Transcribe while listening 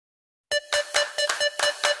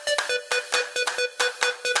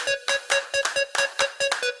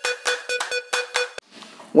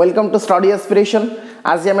Welcome to study aspiration.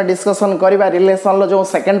 आज आम discussion करवा रिलेशन जो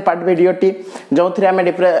सेकंड पार्ट वीडियो टी जो थी आम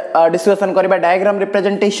डिस्कसन करवा डायग्राम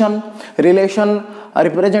रिप्रेजेंटेशन रिलेशन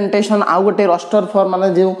रिप्रेजेंटेशन आउ गोटे रस्टर फॉर्म माने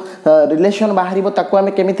जो रिलेशन बाहर ताको आम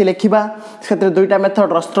केमी लिखा से दुईटा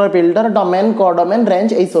method roster builder domain codomain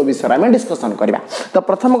range यही सब विषय आम डिस्कसन करवा। तो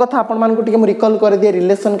प्रथम कथा आपण रिकल कर दिए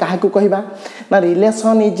रिलेशन क्या कहवा ना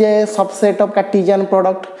relation is a subset of Cartesian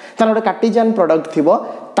product तार गोटे कार्टेशियन प्रोडक्ट थी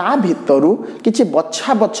ता भितरु किछि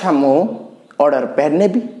बछा बछा मो ऑर्डर पेयर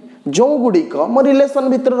नेबी जो गुड़िक मो रिलेशन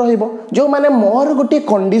भितर रहिबो जो माने मोर गोटे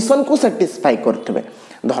कंडीशन को सैटिस्फाई करथबे।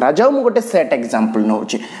 धरा जाऊ मु गोटे सेट एग्जांपल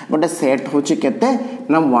नउची गोटे सेट होची केते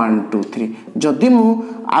ना 1 2 3 जदि मु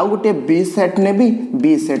आउ गोटे बी सेट नेबी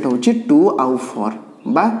बी सेट होची 2 आउ 4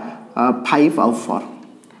 बा 5 आउ 4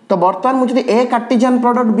 तो बर्तमान मुझे ए कार्टेशियन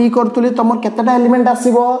प्रोडक्ट बी करूली तो मोर केतेटा एलिमेंट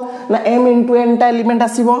आसीबो ना m * n टा एलिमेंट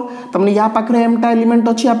आसीबो तो माने या पाखरे m टा एलिमेंट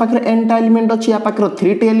अछि या पाखरे n टा एलिमेंट अछि या पाखरे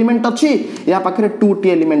 3 टी एलिमेंट अछि या पाखरे 2 टी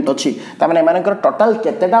एलिमेंट अछि त माने मानकर टोटल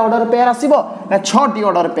केतेटा ऑर्डर पेयर आसीबो ना 6 टी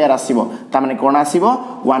ऑर्डर पेयर आसीबो त माने कोन आसीबो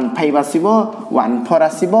 1 5 आसीबो 1 4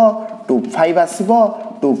 आसीबो 2 5 आसीबो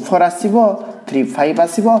 2 4 आसीबो 3 5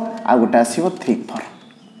 आसीबो आ गोटा आसीबो 3 4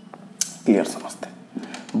 क्लियर समझते।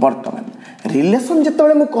 बर्तमान रिलेशन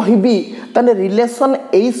जिते मु कहबी ताने रिलेशन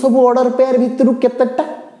यही सब ऑर्डर पेयर भितर केतेटा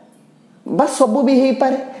बा सब भी हो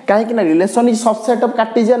पारे कहीं ना relation is subset of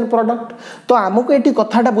Cartesian product. तो आमको ये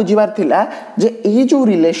कथाटा बुझीबार थिला जे एई जो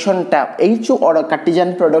रिलेशनटा एई जो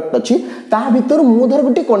कार्टेशियन प्रोडक्ट अछि ता भितर मु धर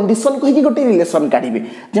गोटे कंडीशन कहि कि गोटे रिलेशन काढिबे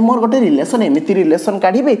जे मोर गोटे रिलेशन एमिति रिलेशन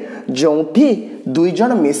काढिबे जोंठी दुई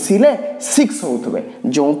जण मिसिले 6 होथबे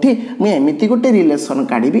जोंठी मु एमिति गोटे रिलेशन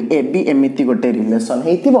काढिबी ए बी एमिति गोटे रिलेशन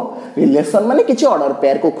हेतिबो रिलेशन माने किछि ऑर्डर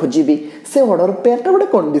पेयर को खोजिबी से ऑर्डर पेयर ता गोटे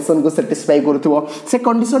कंडीशन को सैटिस्फाई करथबो से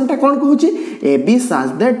कंडीशन ता कोन कहूची A B such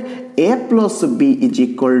that a plus b is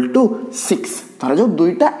equal to 6 तार जो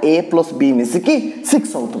दुईटा a plus b मिसिकी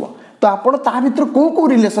 6 होतबो तो आपण ता भीतर को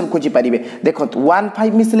रिलेशन खोजी परिबे देखो 1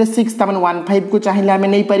 5 मिसले 6 त माने 1 5 को चाहिले हमें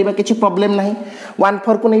नहीं परिबा किछि प्रॉब्लम नहीं 1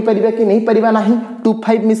 4 को नहीं परिबा कि नहीं परिबा नहीं 2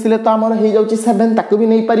 5 मिसले तो हमर हे जाउची 7 ताको भी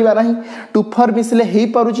नहीं परिबा नहीं 2 4 मिसले हे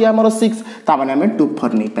परुची हमर 6 त माने हमें 2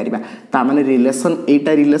 4 नहीं परिबा त माने रिलेशन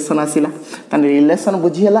एटा रिलेशन आसिला त रिलेशन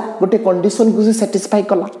बुझियला गोटे कंडीशन को सैटिस्फाई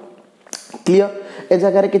कला क्लियर ए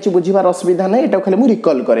जगह किसी बुझार असुविधा ना ये खाली मुझे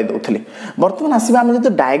रिकल कर दूसरी। बर्तमान आसवा आम जो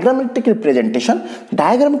डायग्रामेटिक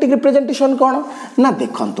रिप्रेजेंटेशन कौन ना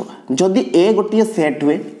देखु जदि ए गोटे सेट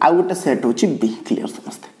हुए आउ गोटे सेट हूँ बी क्लियर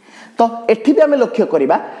समस्ते तो एठी भी आम लक्ष्य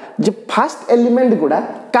करवा जे फर्स्ट एलिमेंट गुड़ा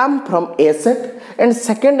come from A set and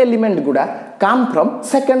second element गुड़ा come from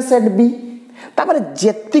second set B तापर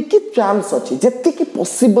जेतिकी चांस अच्छी जेतिकी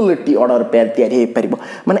पॉसिबिलिटी ऑर्डर पेयर तैयारी हो पारिबो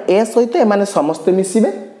माने ए सहित एमाने समस्त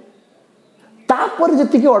मिसिबे तापर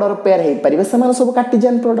जति ऑर्डर पेयर हो पारे से सब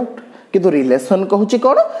कार्टेशियन प्रोडक्ट किंतु रिलेशन कहूँ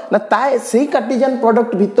कौन ना ता से कार्टेशियन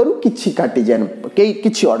प्रोडक्ट भितर किछि कार्टेशियन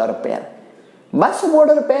किछि ऑर्डर पेयर बा सब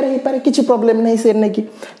ऑर्डर पेयर हो पारे किछि प्रॉब्लम नहीं से नहीं कि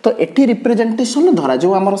तो एठी रिप्रेजेंटेशन धरा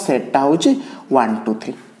जो हमर सेटटा होची 1 2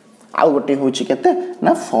 3 आ गोटे होची केते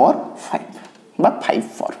ना 4 5 बा 5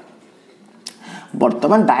 4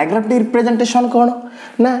 बर्तमान डायग्राम रिप्रेजेंटेशन कौन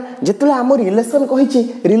ना जिते आम रिलेशन कही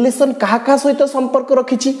रिलेशन क्या सहित संपर्क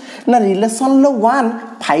रखी ना रिलेशन 1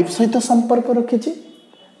 5 सहित संपर्क रखी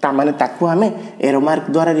तामाने ताकू आमे एरो मार्क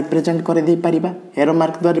द्वारा रिप्रेजेंट कर दे परिबा एरो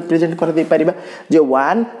मार्क द्वारा रिप्रेजेंट कर दे परिबा जे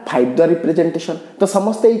 1 5 द्वारा रिप्रेजेंटेशन तो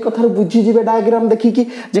समस्त एई कथार बुझी जिवे डायग्राम देखि कि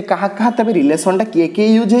जे कहा कहा तबे रिलेशन टा के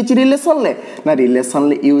यूज हेछि रिलेशन ले ना रिलेशन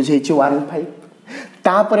ले यूज हेछि 1 5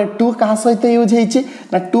 तापर 2 कहा सहित यूज हेछि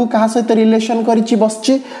ना 2 कहा सहित रिलेशन करिछि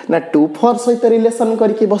बसछि ना 2 4 सहित रिलेशन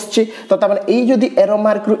करिके बसछि तो तापर एई जदी एरो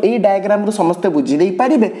मार्क रु एई डायग्राम रु समस्त बुझी देई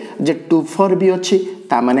परिबे जे 2 4 भी अछि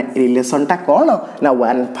ता माने रिलेशन टा कोन ना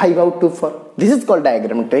 1 5 out 2 4 this is called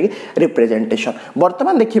diagrammatic representation.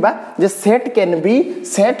 बर्तमान देखिबा जे सेट कैन बी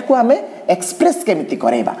सेट को हमें एक्सप्रेस केमिति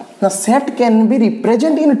करेबा ना set can be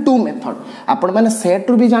represent in 2 method आपण माने सेट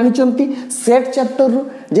रु भी जानि चंती सेट चैप्टर रु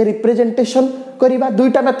जे रिप्रेजेंटेशन करिबा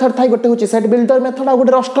दुईटा मेथड थाई गोटे होची सेट बिल्डर मेथड आ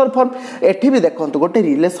गोटे रस्टर फॉर्म एठी भी देखंतु गोटे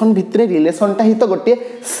रिलेशन भितरे रिलेशनटा ही तो गोटे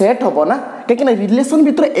सेट हबो ना कि ना रिलेशन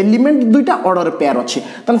भितरे एलिमेंट दुईटा ऑर्डर पेयर अछि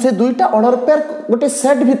तन से दुईटा ऑर्डर पेयर गोटे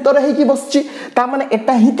सेट भितरे हे कि बसछि ता माने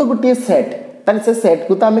एटा ही तो गोटे सेट तन से सेट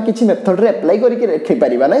को तो हमें किछि मेथड रे अप्लाई करिके रखि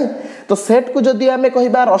परिबा नै तो सेट को जदी हमें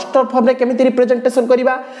कहिबा रस्टर फॉर्म रे केमिति रिप्रेजेंटेशन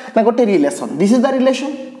करिबा ना गोटे relation this is the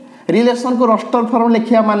relation को रस्टर फॉर्म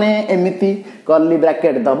लिखिया माने एमिति कर्ली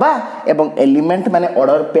ब्रैकेट दबा एवं एलिमेंट माने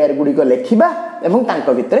ऑर्डर पेयर गुडी को लिखिबा एवं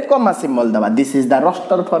तांको भितरे कॉमा सिंबल दबा this is the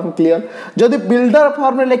roster form clear. जदि बिल्डर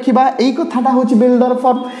फॉर्म रे लिखिबा एई कथाटा होची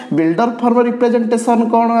बिल्डर फॉर्म रिप्रेजेंटेशन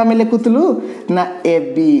कोन हमें लिखुतलु ना ए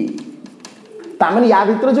बी तामने या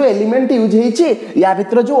भितर जो एलिमेंट यूज होईची या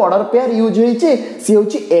भितर जो ऑर्डर पेयर यूज होईची सी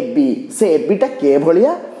होची AB से AB टा के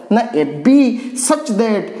भलिया ना AB such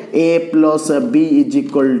that A plus B is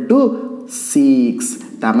equal to 6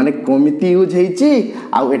 तामने कोमिति use होईची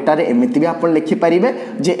आ एटारे एमिति भी आपण लिखि परिबे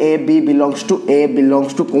जे AB belongs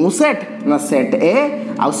to cone set ना set A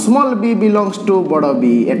uh small b belongs to बड़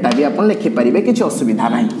B एटा भी आपण लिखि परिबे किछ असुविधा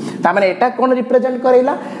नाही तामने एटा कोन रिप्रेजेंट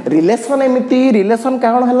करैला रिलेशन एमिति रिलेशन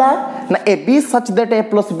काहन हला ना AB such that A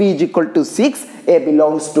plus B is equal to 6 A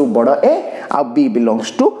belongs to बड़ A uh B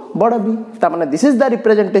belongs to बड़ B तामने this is the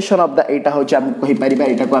representation of the एटा होची हम कहि परिबा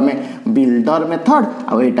एटा को हमें बिल्डर मेथड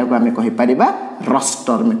आ एटा को हमें कहि परिबा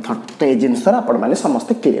रस्टर मेथड तो ए जिनसर आपण माने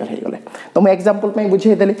समस्त क्लियर हे गले तो मैं एग्जांपल पे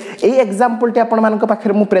बुझे देली ए एग्जांपल टे आपण मानक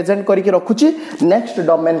पाखरे मु प्रेजेंट करि के रखुची नेक्स्ट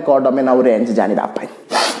डोमेन कोडोमेन और रेंज जानिबा पाई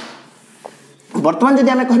वर्तमान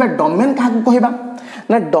जदि हमें कहबा डोमेन काहा को कहबा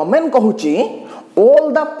ना domain कहूची all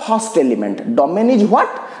the first element domain is what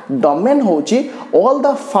domain होची all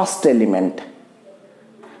the first element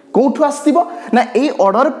कोठु आस्तिबो ना ए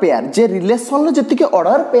ऑर्डर पेयर जे रिलेशन लो जति के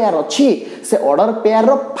ऑर्डर पेयर अछि से order pair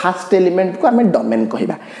row first element को हमें डोमेन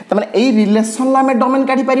कहिबा त माने ए रिलेशन ला हमें डोमेन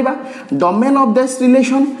काढी परिबा डोमेन ऑफ दिस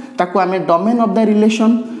रिलेशन ताको हमें डोमेन ऑफ द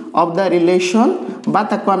रिलेशन बा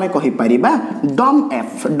ताको हमें कहि परिबा डोम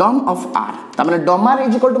ऑफ R त माने डोम R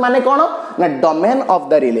इज इक्वल टू माने कोन ना domain of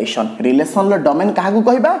the relation low domain काहा को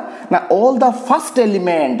कहिबा ना all the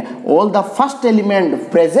first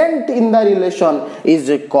element present in the relation is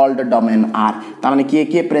called domain R त माने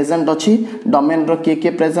के प्रेजेंट अछि डोमेन रो के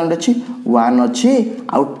प्रेजेंट अछि 1 अछि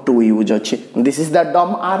आ 2 यूज अछि this is the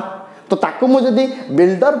dome R तो ताको मु जदी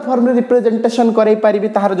बिल्डर फॉर्म रे रिप्रेजेंटेशन करै परिबी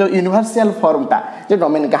तार जो यूनिवर्सल फॉर्म ता जे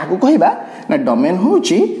डोमेन काहा को कहिबा ना डोमेन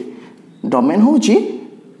होची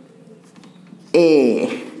A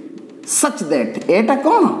such that A टा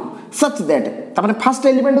कोन such that त माने फर्स्ट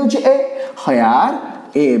एलिमेंट होची A here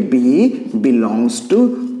AB belongs to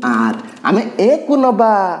R आमे A को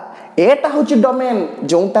नबा A टा होची डोमेन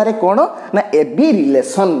जोंटा रे कोन ना AB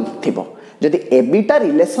रिलेशन थिबो जदी AB टा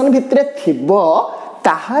रिलेशन भितरे थिबो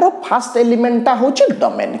ताहार फर्स्ट एलिमेंट ता होची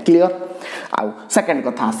डोमेन क्लियर आ सेकंड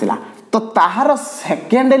कथा आसिला तो ताहार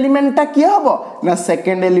सेकंड एलिमेंट ता की हबो ना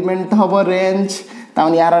सेकंड एलिमेंट हबो रेंज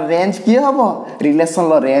तावन यार रेंज की हबो रिलेशन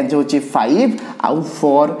लो रेंज होची 5 आउ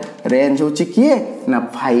 4 रेंज होची की ना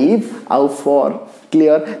 5 आउ 4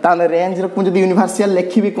 क्लियर तावन रेंज रो को जदी यूनिवर्सल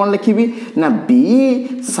लिखिबी कोन लिखिबी ना B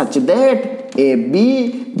such that AB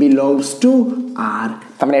belongs to R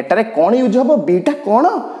तमने एटारे कोन यूज हबो B टा कोन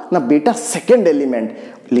ना B टा सेकंड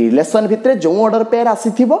एलिमेंट रिलेशन भितरे जो ऑर्डर पेयर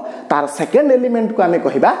आसीथिबो तार सेकंड एलिमेंट को हमें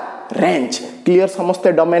कहिबा रेंज क्लियर समस्त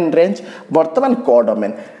डोमेन रेंज वर्तमान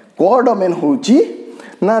कोडोमेन होची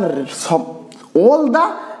ना all the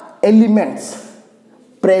elements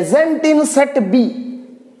present in set B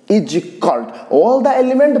is called all the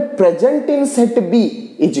element present in set B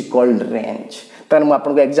is called range तन मु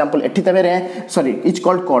आपन को एग्जांपल एठी तबे रे सॉरी इज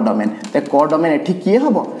कॉल्ड कोडोमेन ते कोडोमेन एठी किए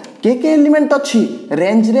हबो के एलिमेंट अछि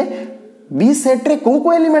रेंज रे बी सेट रे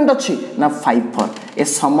को एलिमेंट अछि ना 5 4 ए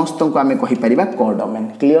समस्त को हमें कहि परिबा कोडोमेन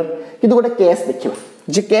क्लियर किंतु गोटे केस देखिबा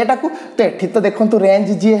जे केटा को तो एठी तो देखंतु रेंज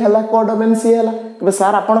जी हला कोडोमेन सी हला के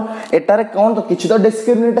सर आपण एटारे कोन तो किछि तो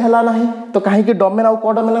डिस्क्रिमिनेट हला नाही तो काहे कि डोमेन और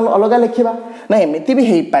कोडोमेन अलग लिखिबा ना एमिति भी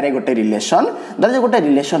हेई पारे गोटे रिलेशन दर जे गोटे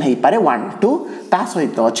रिलेशन हेई पारे 1 2 ता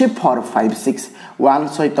सहित अछि 4 5 6 1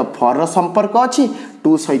 सहित 4 रो संपर्क अछि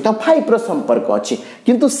 2 सहित 5 रो संपर्क अछि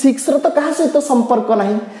किंतु 6 रो तो कहा सहित संपर्क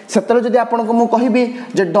नाही सेतरे जदी आपण को मु कहिबी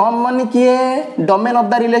जे डोम माने किए डोमेन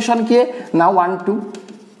ऑफ द रिलेशन किए ना 1 2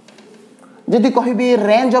 जदी कहिबी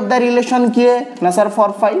रेंज ऑफ द रिलेशन किए ना सर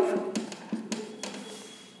 4 5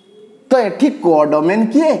 तो एठी कोडोमेन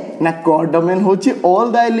किए ना कोडोमेन होची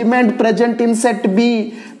all the element present in set B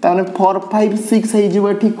ताने 4 5 6 हे जिवो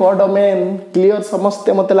एठी कोडोमेन क्लियर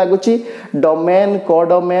समस्ते मते लागुची डोमेन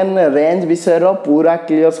कोडोमेन रेंज विषय रो पूरा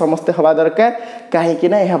क्लियर समस्ते हवा दरकार काहे कि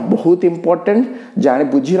ना यह बहुत इंपोर्टेंट जाने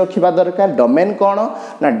बुझी रखिबा दरकार डोमेन कोन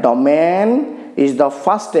ना domain is the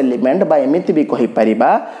first element by एमिति भी कहि परिबा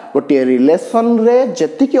गोटे रिलेशन रे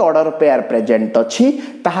जति की ऑर्डर पेयर प्रेजेंट अछि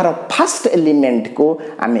ताहार फर्स्ट एलिमेंट को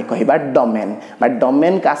आमे कहिबा डोमेन बा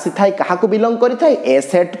डोमेन कासी थाई काहा को बिलोंग करि थाई ए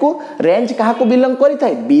सेट को रेंज काहा को बिलोंग करि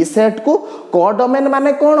थाई बी सेट को कोडोमेन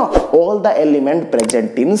माने कोन all the element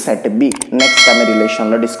present in set B next आमे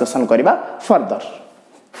रिलेशन लो डिस्कशन करबा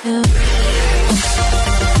फर्दर